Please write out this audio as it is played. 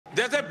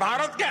जैसे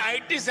भारत के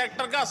IT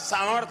sector का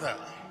सामर्थ्य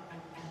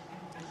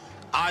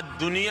आज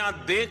दुनिया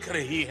देख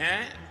रही है,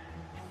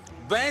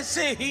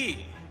 वैसे ही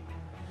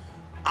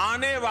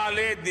आने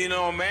वाले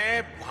दिनों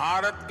में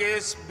भारत के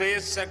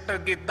स्पेस सेक्टर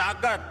की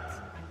ताकत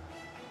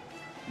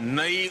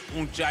नई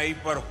ऊंचाई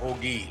पर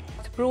होगी।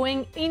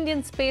 Brewing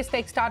Indian space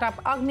tech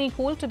startup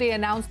Agnikul today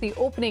announced the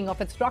opening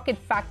of its Rocket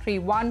Factory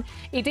 1.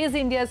 It is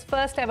India's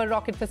first ever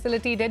rocket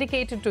facility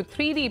dedicated to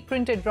 3D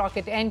printed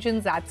rocket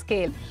engines at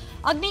scale.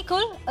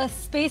 Agnikul, a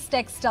space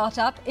tech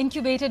startup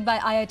incubated by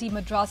IIT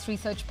Madras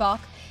Research Park,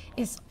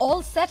 is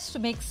all set to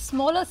make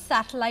smaller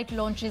satellite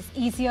launches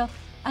easier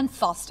and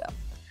faster.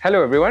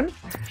 Hello everyone.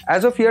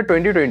 As of year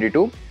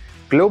 2022,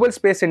 global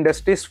space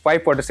industry is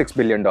 $546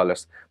 billion.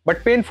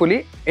 But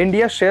painfully,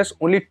 India shares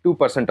only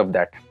 2% of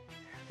that.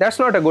 That's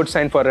not a good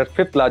sign for our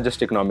fifth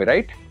largest economy,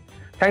 right?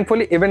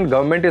 Thankfully, even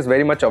government is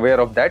very much aware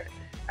of that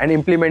and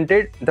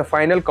implemented the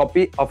final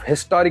copy of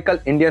historical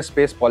Indian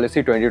Space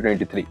Policy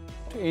 2023.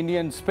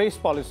 Indian Space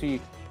Policy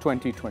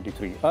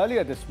 2023.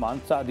 Earlier this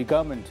month, the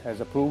government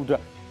has approved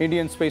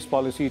Indian Space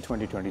Policy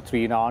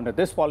 2023. Now, under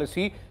this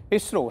policy,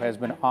 ISRO has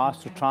been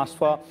asked to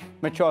transfer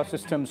mature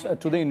systems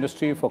to the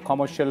industry for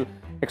commercial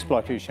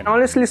exploitation.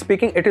 Honestly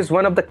speaking, it is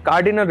one of the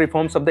cardinal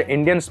reforms of the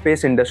Indian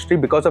space industry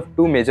because of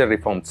two major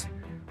reforms.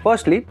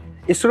 Firstly,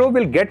 ISRO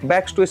will get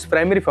back to its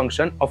primary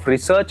function of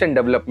research and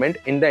development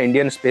in the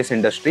Indian space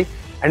industry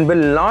and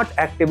will not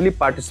actively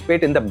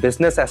participate in the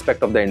business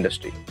aspect of the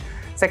industry.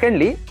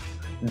 Secondly,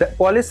 the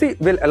policy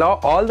will allow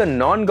all the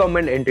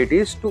non-government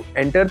entities to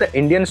enter the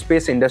Indian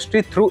space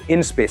industry through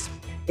InSpace.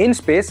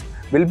 InSpace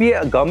will be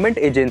a government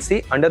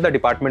agency under the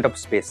Department of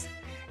Space.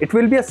 It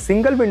will be a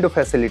single window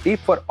facility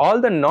for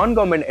all the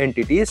non-government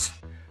entities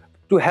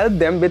to help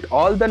them with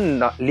all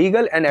the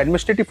legal and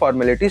administrative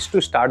formalities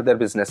to start their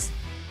business.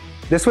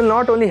 This will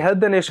not only help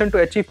the nation to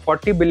achieve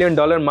 $40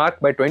 billion mark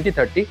by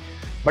 2030,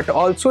 but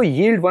also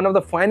yield one of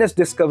the finest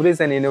discoveries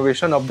and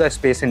innovation of the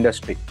space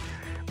industry.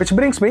 Which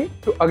brings me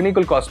to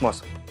Agnikul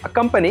Cosmos, a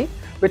company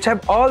which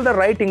have all the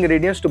right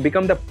ingredients to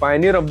become the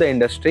pioneer of the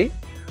industry,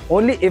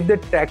 only if they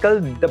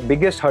tackle the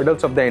biggest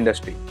hurdles of the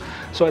industry.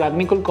 So at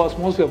Agnikul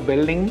Cosmos, we are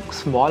building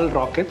small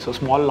rockets or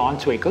small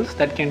launch vehicles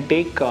that can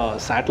take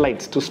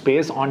satellites to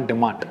space on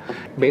demand.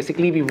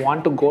 Basically, we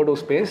want to go to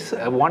space,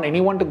 want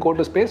anyone to go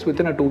to space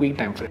within a 2-week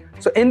time frame.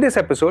 So in this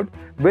episode,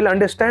 we'll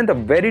understand the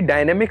very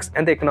dynamics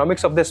and the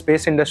economics of the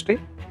space industry,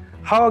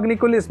 how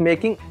Agnikul is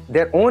making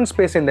their own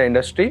space in the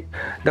industry,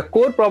 the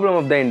core problem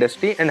of the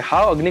industry, and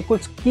how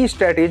Agnikul's key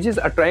strategies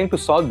are trying to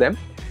solve them.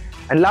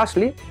 And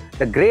lastly,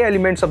 the grey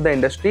elements of the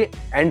industry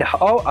and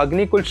how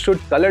Agnikul should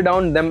color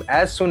down them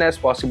as soon as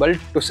possible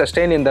to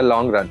sustain in the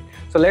long run.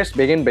 So let's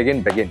begin.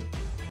 Bharat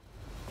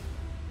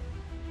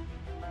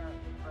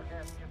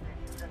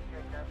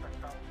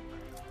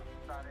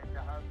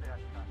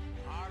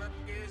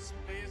के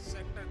space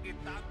sector की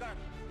ताकत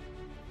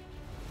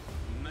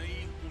नई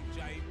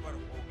ऊंचाई पर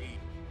होगी।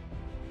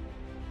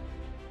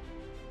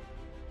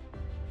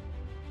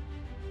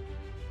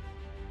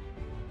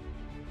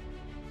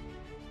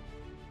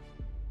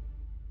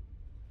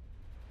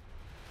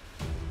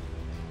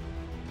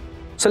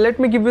 So let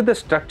me give you the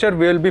structure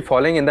we will be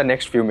following in the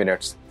next few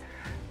minutes.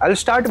 I'll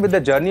start with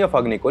the journey of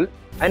Agnikul,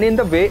 and in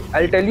the way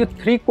I'll tell you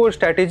three core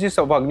strategies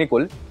of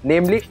Agnikul,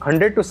 namely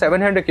 100 to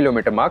 700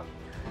 km mark,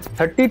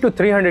 30 to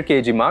 300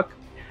 kg mark,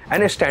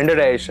 and a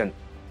standardization,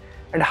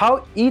 and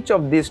how each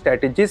of these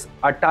strategies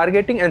are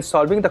targeting and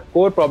solving the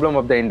core problem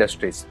of the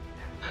industries.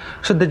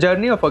 So the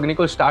journey of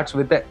Agnikul starts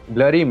with the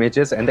blurry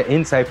images and the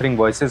in-ciphering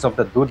voices of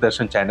the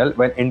Doordarshan channel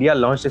when India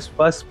launched its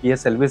first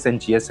PSLVs and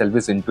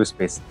GSLVs into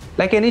space.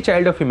 Like any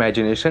child of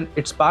imagination,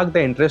 it sparked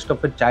the interest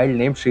of a child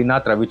named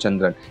Srinath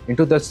Ravichandran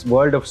into this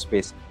world of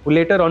space, who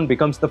later on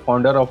becomes the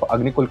founder of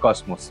Agnikul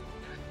Cosmos.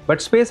 But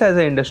space as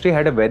an industry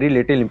had a very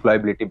little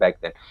employability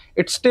back then.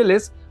 It still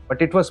is, but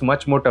it was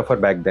much more tougher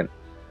back then.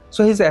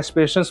 So his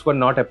aspirations were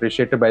not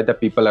appreciated by the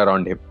people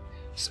around him.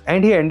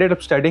 And he ended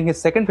up studying his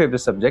second favorite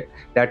subject,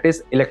 that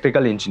is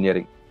electrical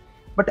engineering.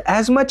 But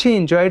as much he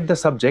enjoyed the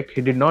subject,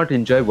 he did not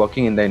enjoy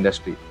working in the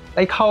industry.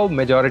 Like how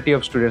majority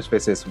of students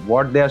faces,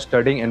 what they are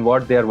studying and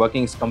what they are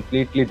working is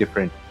completely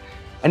different.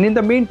 And in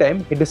the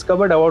meantime, he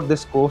discovered about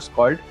this course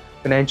called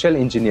financial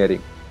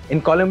engineering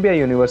in Columbia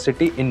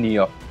University in New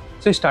York.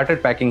 So he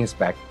started packing his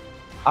bag.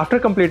 After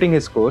completing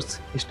his course,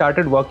 he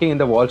started working in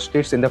the Wall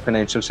Streets in the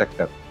financial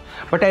sector.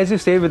 But as you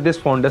say, with this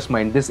founder's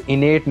mind, this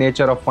innate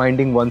nature of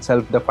finding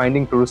oneself, the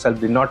finding true self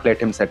did not let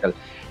him settle.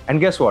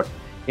 And guess what?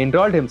 He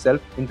enrolled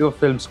himself into a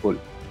film school.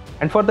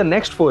 And for the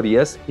next 4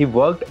 years, he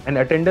worked and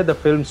attended the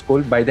film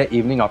school by the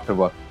evening after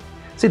work.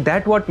 See,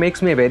 that's what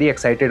makes me very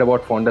excited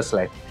about founder's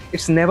life.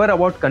 It's never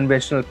about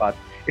conventional path.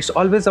 It's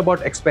always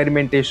about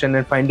experimentation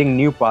and finding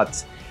new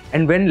paths.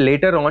 And when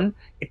later on,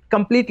 it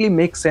completely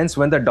makes sense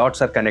when the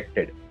dots are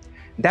connected.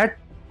 That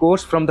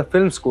course from the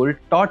film school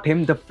taught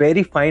him the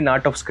very fine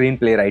art of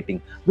screenplay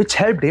writing, which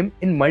helped him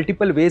in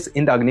multiple ways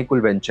in the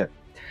Agnikul venture.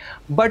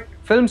 But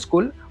film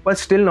school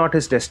was still not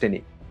his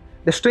destiny.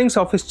 The strings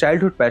of his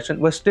childhood passion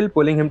were still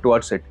pulling him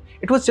towards it.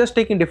 It was just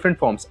taking different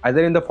forms,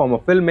 either in the form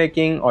of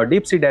filmmaking or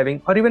deep sea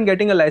diving or even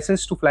getting a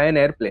license to fly an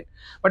airplane.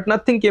 But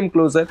nothing came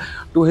closer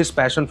to his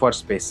passion for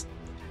space.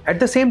 At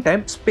the same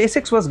time,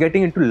 SpaceX was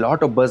getting into a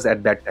lot of buzz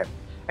at that time.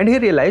 And he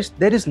realized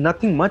there is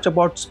nothing much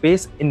about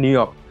space in New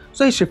York.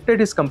 So he shifted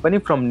his company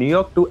from New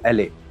York to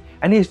LA.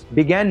 And he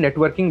began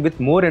networking with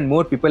more and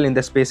more people in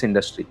the space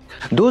industry.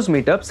 Those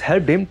meetups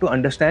helped him to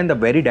understand the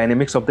very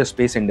dynamics of the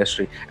space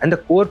industry and the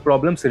core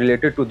problems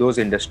related to those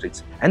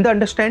industries. And the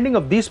understanding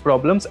of these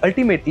problems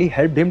ultimately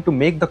helped him to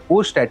make the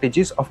core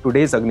strategies of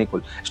today's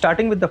Agnikul,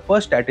 starting with the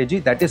first strategy,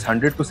 that is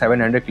 100 to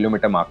 700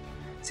 kilometer mark.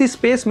 See,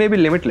 space may be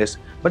limitless,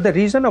 but the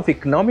region of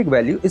economic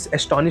value is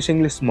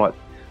astonishingly small.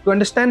 To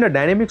understand the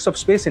dynamics of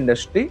space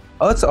industry,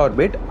 Earth's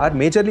orbit are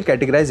majorly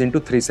categorized into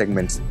three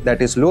segments,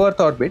 that is low Earth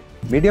orbit,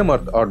 medium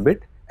Earth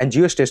orbit, and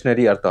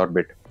geostationary Earth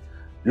orbit.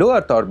 Low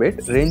Earth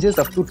orbit ranges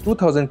up to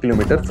 2000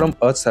 km from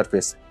Earth's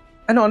surface.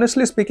 And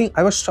honestly speaking,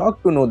 I was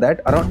shocked to know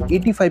that around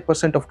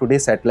 85% of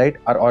today's satellites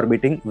are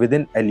orbiting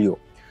within LEO,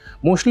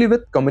 mostly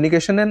with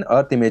communication and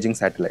Earth imaging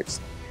satellites.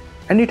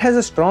 And it has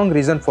a strong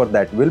reason for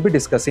that we'll be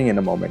discussing in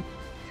a moment.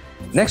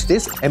 Next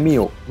is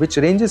MEO, which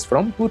ranges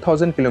from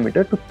 2000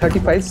 km to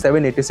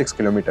 35,786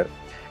 km,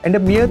 and a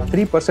mere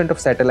 3% of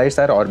satellites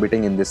are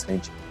orbiting in this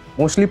range,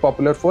 mostly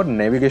popular for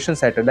navigation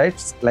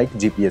satellites like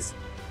GPS.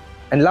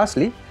 And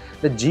lastly,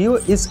 the GEO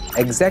is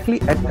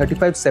exactly at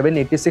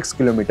 35,786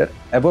 km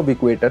above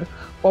equator,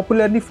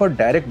 popularly for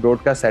direct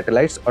broadcast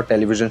satellites or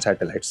television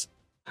satellites.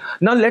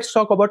 Now let's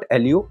talk about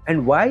LEO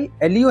and why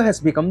LEO has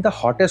become the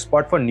hottest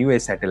spot for new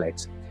age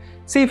satellites.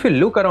 See, if you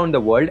look around the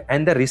world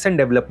and the recent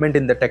development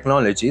in the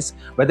technologies,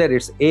 whether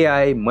it's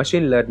AI,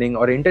 machine learning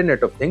or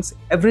Internet of Things,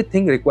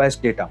 everything requires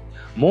data.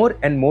 More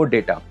and more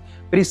data.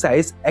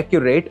 Precise,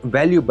 accurate,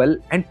 valuable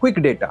and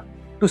quick data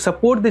to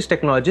support these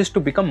technologies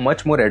to become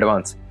much more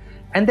advanced.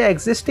 And the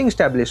existing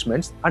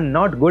establishments are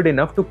not good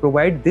enough to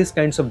provide these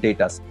kinds of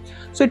data.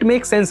 So it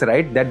makes sense,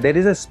 right, that there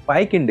is a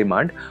spike in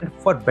demand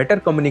for better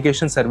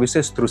communication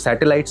services through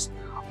satellites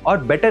or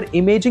better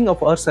imaging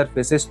of Earth's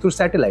surfaces through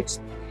satellites.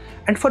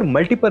 And for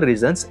multiple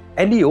reasons,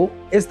 LEO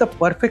is the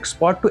perfect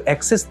spot to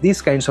access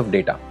these kinds of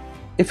data.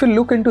 If you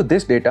look into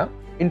this data,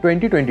 in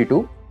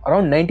 2022,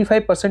 around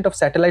 95% of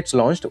satellites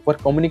launched were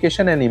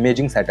communication and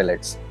imaging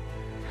satellites.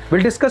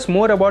 We'll discuss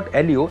more about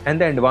LEO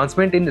and the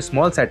advancement in the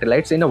small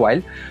satellites in a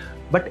while,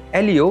 but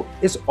LEO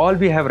is all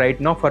we have right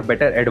now for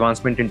better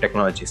advancement in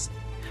technologies.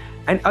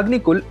 And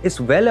Agnikul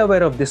is well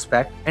aware of this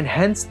fact, and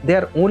hence they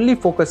are only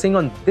focusing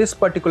on this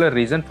particular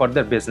reason for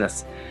their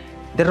business.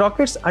 The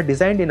rockets are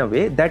designed in a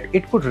way that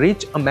it could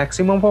reach a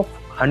maximum of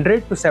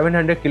 100 to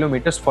 700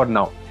 kilometers for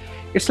now.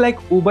 It's like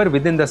Uber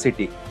within the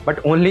city,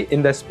 but only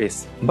in the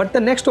space. But the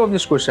next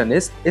obvious question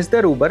is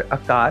there Uber a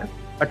car,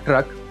 a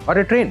truck or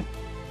a train?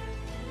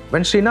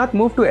 When Srinath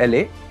moved to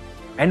LA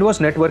and was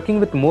networking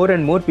with more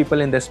and more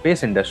people in the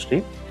space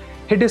industry,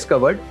 he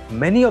discovered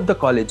many of the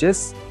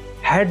colleges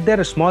had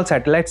their small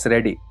satellites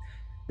ready.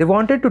 They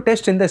wanted to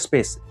test in the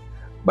space.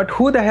 But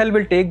who the hell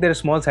will take their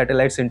small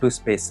satellites into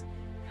space?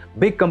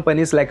 Big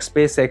companies like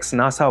SpaceX,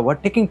 NASA were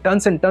taking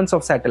tons and tons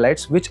of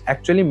satellites, which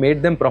actually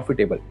made them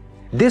profitable.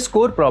 This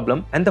core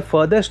problem and the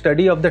further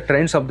study of the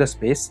trends of the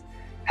space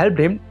helped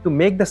him to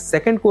make the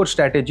second core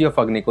strategy of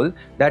Agnikul,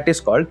 that is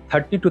called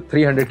 30 to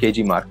 300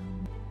 kg mark.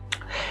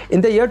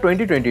 In the year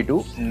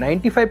 2022,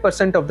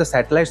 95% of the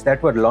satellites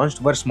that were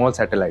launched were small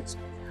satellites.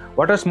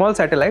 What are small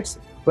satellites?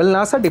 Well,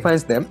 NASA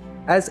defines them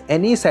as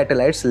any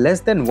satellites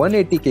less than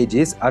 180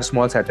 kg are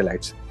small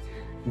satellites.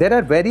 There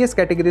are various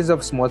categories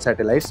of small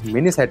satellites,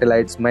 mini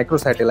satellites, micro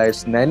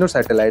satellites, nano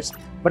satellites,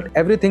 but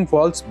everything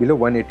falls below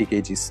 180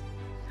 kg.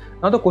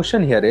 Now the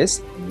question here is,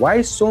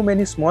 why so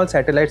many small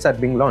satellites are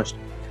being launched?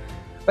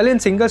 Well,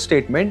 in single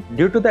statement,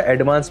 due to the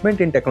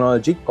advancement in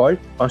technology called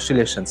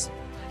constellations.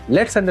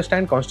 Let's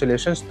understand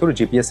constellations through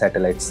GPS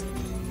satellites.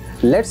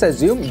 Let's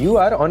assume you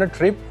are on a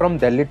trip from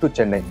Delhi to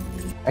Chennai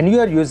and you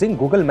are using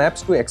Google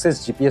Maps to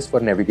access GPS for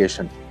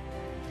navigation.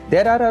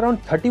 There are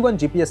around 31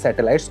 GPS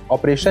satellites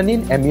operation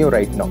in MEO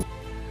right now.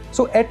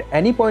 So at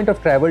any point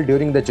of travel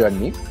during the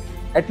journey,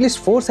 at least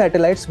 4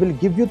 satellites will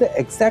give you the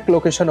exact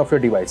location of your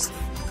device.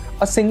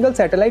 A single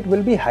satellite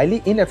will be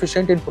highly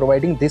inefficient in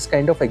providing this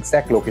kind of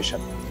exact location.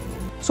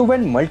 So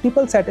when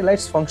multiple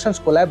satellites functions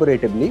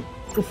collaboratively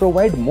to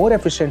provide more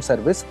efficient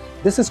service,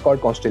 this is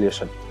called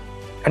constellation.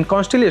 And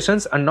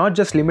constellations are not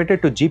just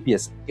limited to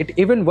GPS. It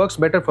even works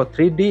better for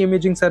 3D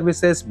imaging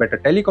services, better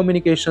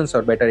telecommunications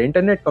or better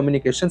internet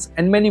communications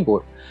and many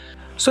more.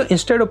 So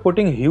instead of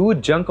putting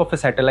huge chunk of a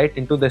satellite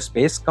into the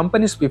space,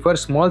 companies prefer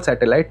small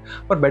satellite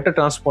for better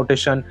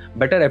transportation,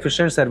 better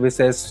efficient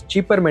services,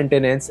 cheaper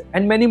maintenance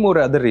and many more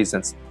other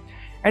reasons.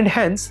 And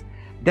hence,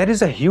 there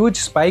is a huge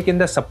spike in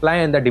the supply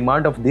and the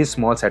demand of these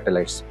small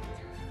satellites.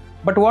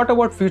 But what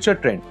about future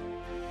trend?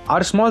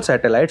 Are small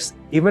satellites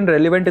even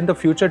relevant in the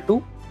future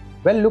too?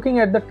 Well, looking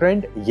at the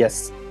trend,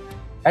 yes,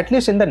 at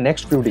least in the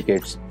next few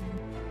decades.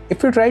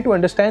 If you try to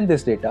understand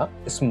this data,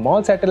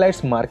 small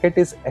satellites market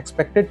is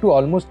expected to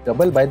almost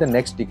double by the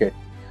next decade,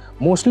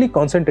 mostly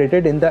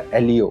concentrated in the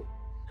LEO,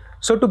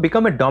 So to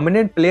become a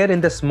dominant player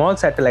in the small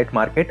satellite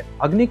market,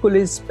 Agnikul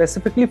is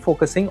specifically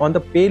focusing on the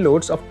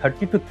payloads of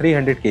 30 to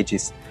 300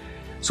 kgs.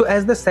 So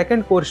as the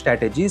second core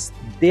strategies,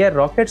 their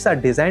rockets are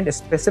designed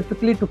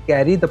specifically to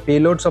carry the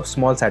payloads of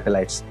small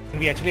satellites.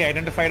 We actually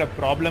identified a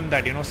problem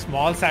that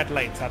small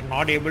satellites are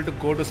not able to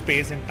go to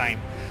space in time.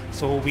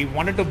 So we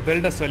wanted to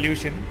build a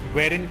solution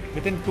wherein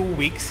within 2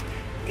 weeks,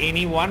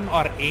 anyone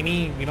or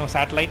any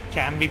satellite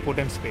can be put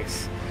in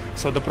space.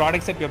 So the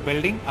products that we are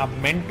building are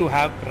meant to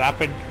have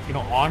rapid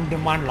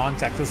on-demand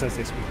launch access, as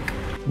they speak.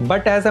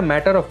 But as a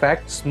matter of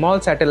fact, small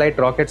satellite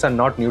rockets are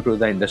not new to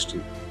the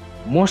industry.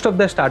 Most of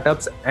the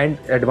startups and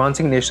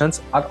advancing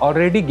nations are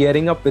already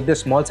gearing up with the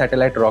small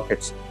satellite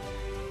rockets,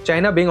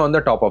 China being on the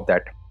top of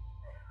that.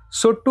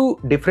 So to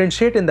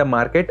differentiate in the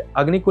market,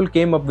 Agnikul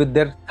came up with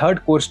their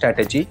third core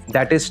strategy,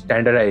 that is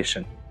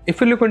standardization.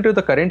 If you look into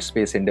the current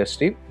space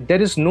industry,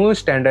 there is no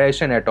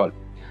standardization at all,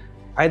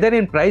 either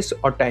in price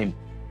or time.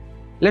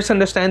 Let's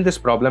understand this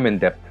problem in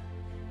depth.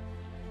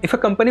 If a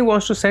company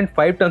wants to send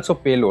 5 tons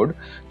of payload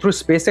through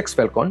SpaceX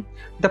Falcon,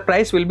 the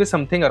price will be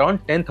something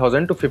around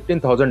 $10,000 to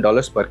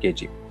 $15,000 per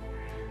kg.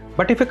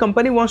 But if a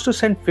company wants to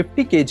send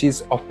 50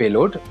 kgs of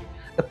payload,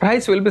 the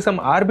price will be some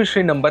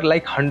arbitrary number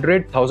like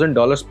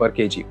 $100,000 per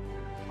kg.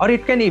 Or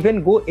it can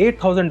even go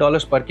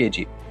 $8,000 per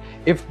kg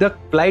if the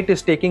flight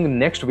is taking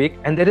next week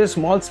and there is a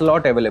small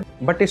slot available.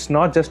 But it's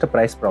not just a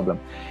price problem.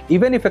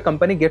 Even if a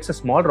company gets a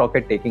small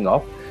rocket taking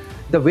off,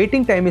 the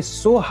waiting time is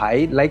so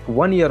high, like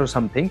 1 year or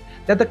something,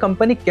 that the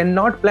company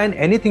cannot plan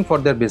anything for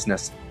their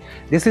business.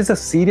 This is a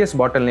serious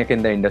bottleneck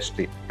in the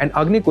industry, and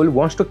Agnikul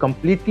wants to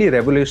completely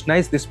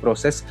revolutionize this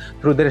process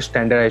through their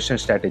standardization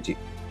strategy.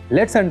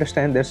 Let's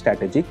understand their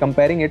strategy,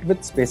 comparing it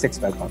with SpaceX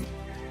Falcon.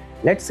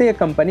 Let's say a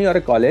company or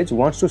a college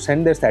wants to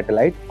send their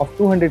satellite of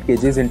 200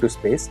 kgs into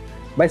space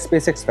by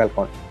SpaceX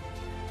Falcon.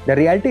 The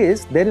reality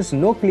is there is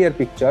no clear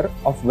picture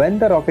of when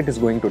the rocket is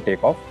going to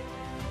take off,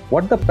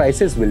 what the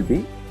prices will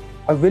be,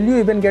 or will you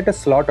even get a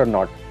slot or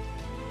not.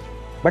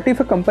 But if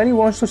a company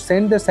wants to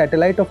send the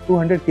satellite of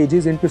 200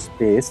 kgs into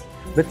space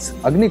with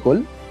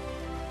Agnikul,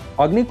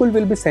 Agnikul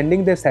will be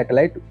sending their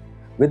satellite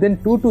within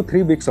 2 to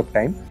 3 weeks of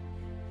time.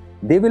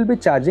 They will be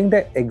charging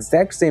the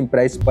exact same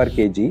price per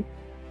kg,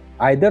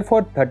 either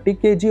for 30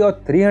 kg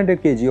or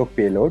 300 kg of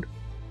payload,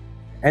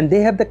 and they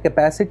have the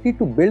capacity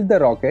to build the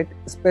rocket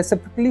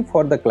specifically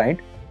for the client,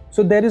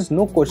 so there is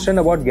no question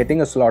about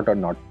getting a slot or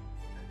not.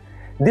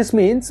 This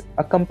means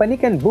a company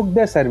can book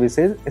their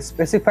services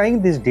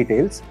specifying these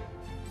details,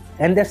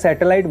 and their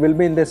satellite will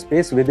be in the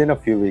space within a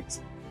few weeks.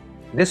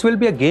 This will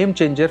be a game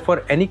changer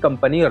for any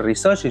company or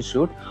research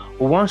institute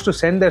who wants to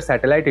send their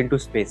satellite into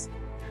space.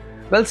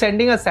 Well,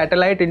 sending a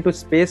satellite into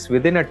space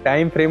within a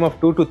time frame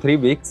of 2 to 3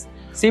 weeks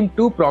seemed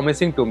too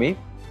promising to me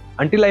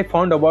until I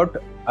found about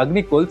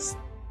Agnikul's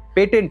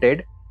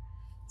patented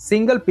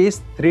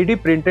single-piece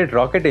 3D printed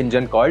rocket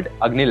engine called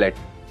Agnikul.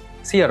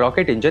 See, a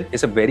rocket engine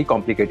is a very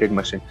complicated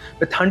machine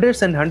with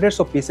hundreds and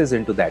hundreds of pieces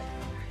into that.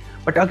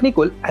 But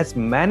Agnikul has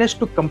managed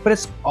to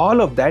compress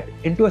all of that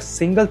into a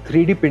single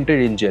 3D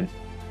printed engine.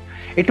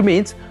 It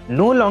means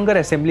no longer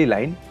assembly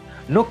line,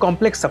 no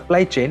complex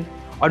supply chain,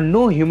 or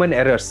no human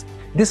errors.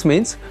 This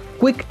means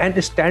quick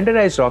and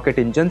standardized rocket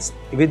engines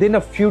within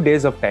a few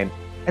days of time,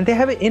 and they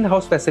have an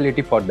in-house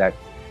facility for that.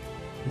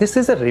 This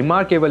is a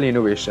remarkable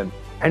innovation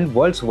and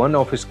world's one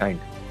of its kind.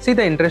 See,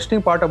 the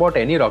interesting part about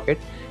any rocket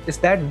is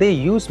that they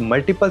use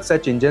multiple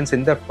such engines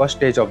in the first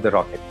stage of the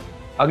rocket.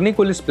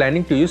 Agnikul is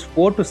planning to use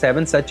 4 to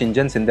 7 such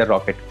engines in their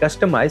rocket,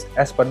 customized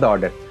as per the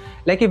order.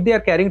 Like if they are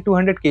carrying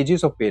 200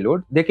 kgs of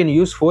payload, they can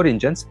use 4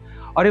 engines,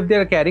 or if they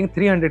are carrying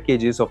 300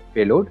 kgs of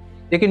payload,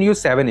 they can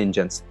use 7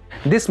 engines.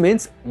 This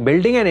means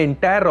building an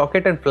entire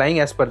rocket and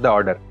flying as per the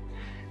order.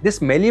 This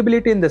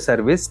malleability in the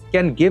service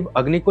can give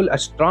Agnikul a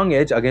strong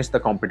edge against the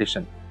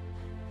competition.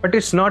 But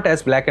it's not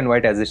as black and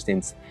white as it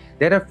seems.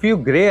 There are few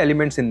grey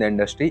elements in the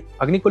industry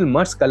Agnikul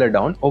must color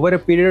down over a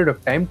period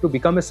of time to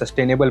become a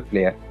sustainable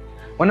player.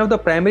 One of the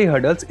primary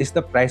hurdles is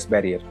the price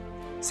barrier.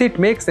 See, it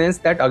makes sense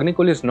that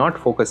Agnikul is not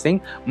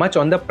focusing much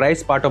on the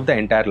price part of the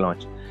entire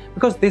launch,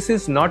 because this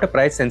is not a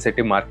price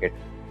sensitive market.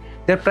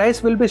 Their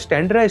price will be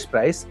standardized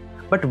price,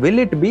 but will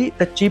it be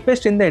the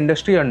cheapest in the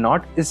industry or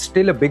not is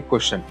still a big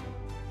question.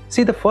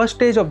 See, the first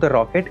stage of the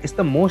rocket is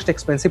the most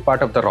expensive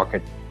part of the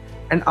rocket.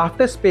 And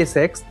after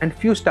SpaceX and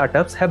few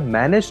startups have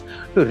managed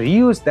to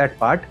reuse that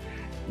part,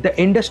 the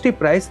industry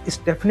price is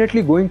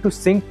definitely going to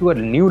sink to a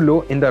new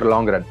low in the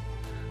long run.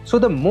 So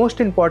the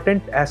most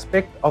important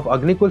aspect of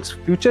Agnikul's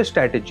future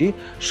strategy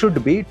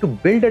should be to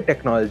build a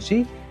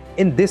technology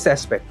in this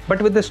aspect.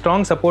 But with the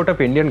strong support of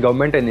Indian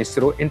government and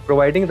ISRO in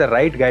providing the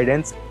right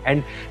guidance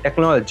and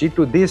technology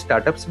to these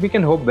startups, we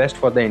can hope best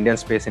for the Indian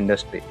space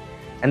industry.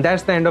 And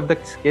that's the end of the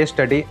case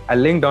study. I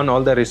linked down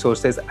all the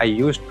resources I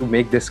used to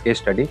make this case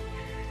study.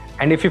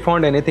 And if you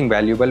found anything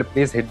valuable,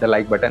 please hit the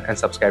like button and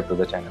subscribe to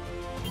the channel.